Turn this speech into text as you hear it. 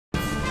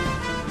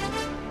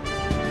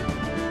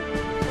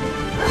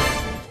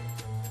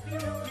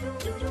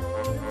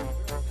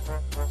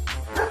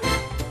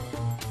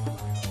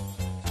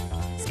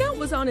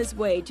was on his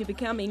way to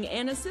becoming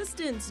an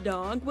assistance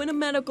dog when a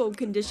medical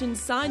condition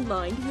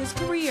sidelined his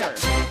career.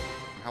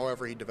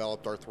 However, he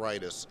developed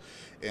arthritis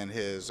in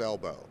his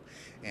elbow,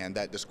 and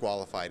that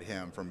disqualified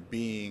him from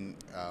being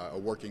a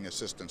working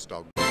assistance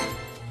dog.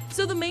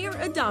 So the mayor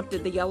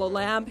adopted the yellow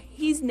lab.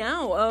 He's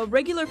now a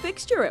regular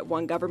fixture at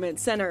One Government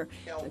Center,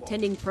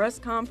 attending press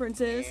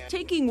conferences,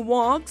 taking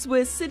walks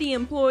with city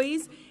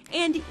employees,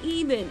 and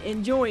even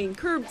enjoying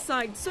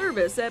curbside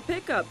service at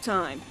pickup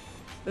time.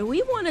 But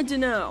we wanted to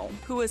know,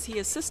 who is he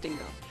assisting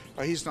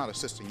though? He's not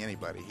assisting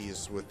anybody.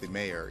 He's with the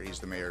mayor. He's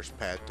the mayor's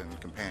pet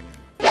and companion.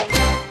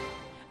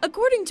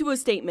 According to a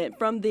statement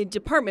from the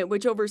department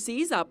which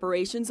oversees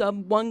operations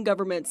of One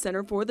Government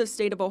Center for the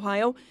state of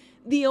Ohio,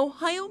 the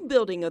Ohio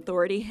Building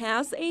Authority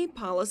has a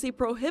policy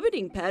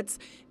prohibiting pets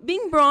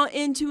being brought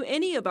into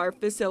any of our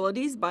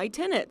facilities by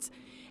tenants.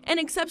 An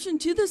exception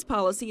to this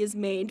policy is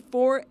made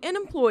for an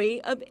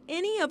employee of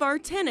any of our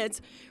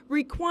tenants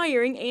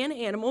requiring an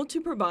animal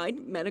to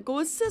provide medical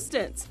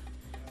assistance.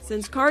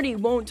 Since Carty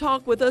won't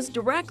talk with us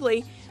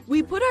directly,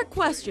 we put our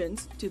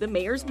questions to the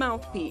mayor's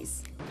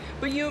mouthpiece.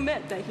 But you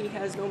admit that he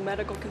has no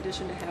medical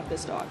condition to have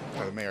this dog?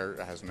 The mayor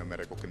has no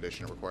medical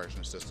condition that requires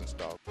an assistance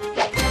dog.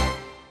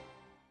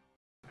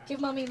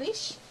 Give mommy a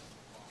leash.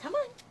 Come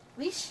on,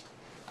 leash.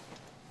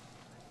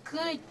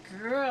 Good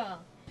girl.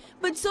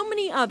 But so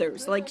many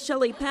others, like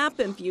Shelley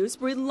Pappenfuse,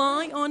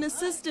 rely on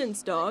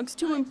assistance dogs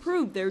to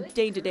improve their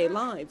day-to-day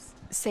lives.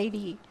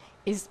 Sadie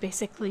is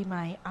basically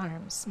my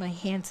arms, my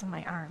hands and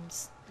my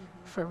arms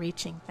for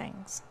reaching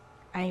things.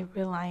 I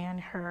rely on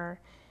her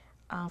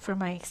for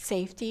my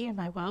safety and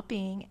my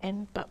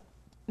well-being, but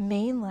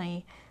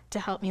mainly to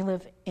help me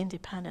live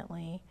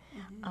independently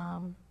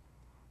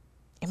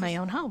in my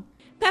own home.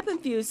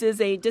 Pappenfuse is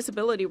a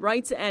disability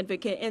rights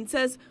advocate and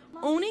says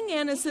owning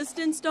an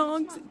assistance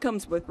dog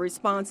comes with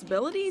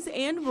responsibilities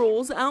and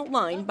rules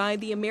outlined by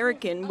the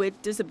American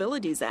with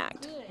Disabilities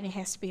Act. And it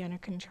has to be under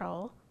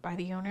control by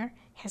the owner,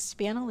 has to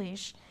be on a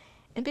leash,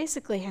 and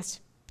basically has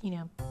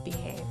to,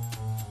 behave.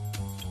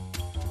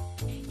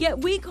 Yet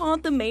we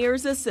caught the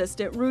mayor's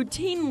assistant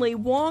routinely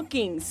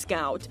walking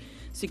Scout.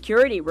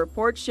 Security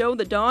reports show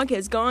the dog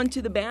has gone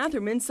to the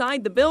bathroom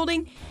inside the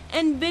building,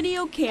 and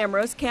video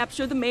cameras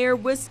capture the mayor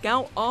with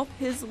Scout off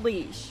his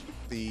leash.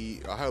 The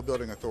Ohio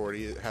Building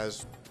Authority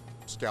has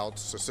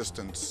Scout's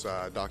assistance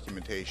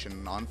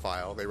documentation on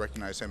file. They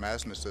recognize him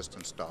as an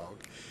assistance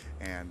dog,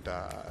 and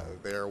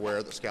they're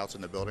aware that Scout's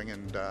in the building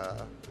and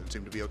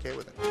seem to be okay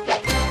with it.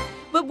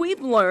 But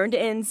we've learned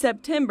in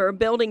September,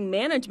 building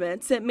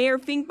management sent Mayor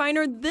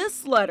Finkbeiner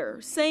this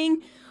letter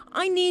saying,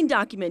 I need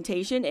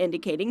documentation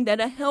indicating that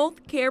a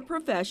health care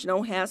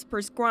professional has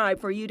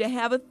prescribed for you to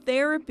have a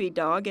therapy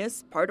dog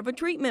as part of a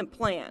treatment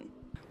plan.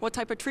 What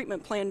type of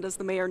treatment plan does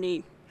the mayor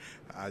need?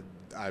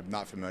 I'm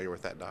not familiar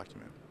with that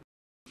document.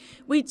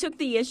 We took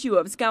the issue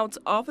of Scout's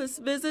office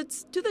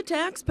visits to the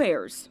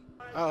taxpayers.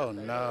 Oh,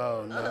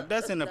 no,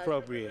 that's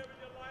inappropriate.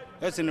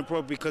 That's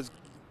inappropriate because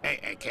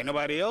can't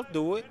nobody else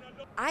do it.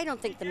 I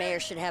don't think the mayor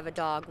should have a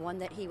dog, one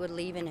that he would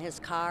leave in his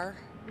car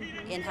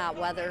in hot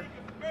weather,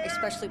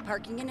 especially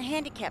parking in a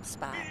handicap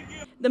spot.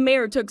 The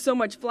mayor took so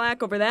much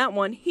flack over that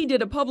one, he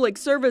did a public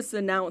service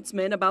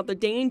announcement about the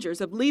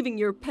dangers of leaving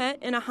your pet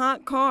in a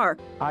hot car.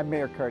 I'm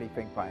Mayor Carty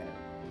Finkbeiner,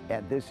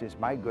 and this is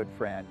my good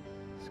friend,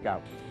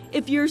 Scout.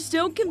 If you're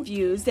still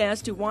confused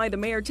as to why the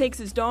mayor takes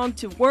his dog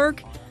to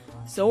work,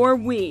 so are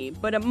we,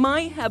 but it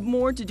might have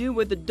more to do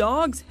with the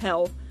dog's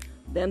health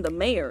than the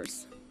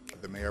mayor's.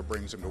 The mayor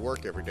brings him to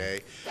work every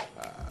day,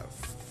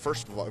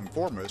 first of all and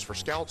foremost for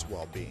Scout's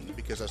well-being,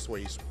 because that's the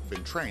way he's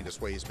been trained, that's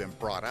the way he's been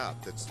brought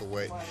up, that's the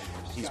way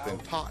he's been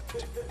taught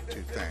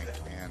to think.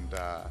 And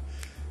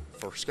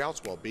for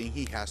Scout's well-being,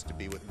 he has to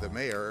be with the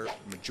mayor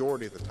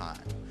majority of the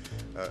time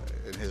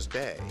in his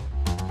day.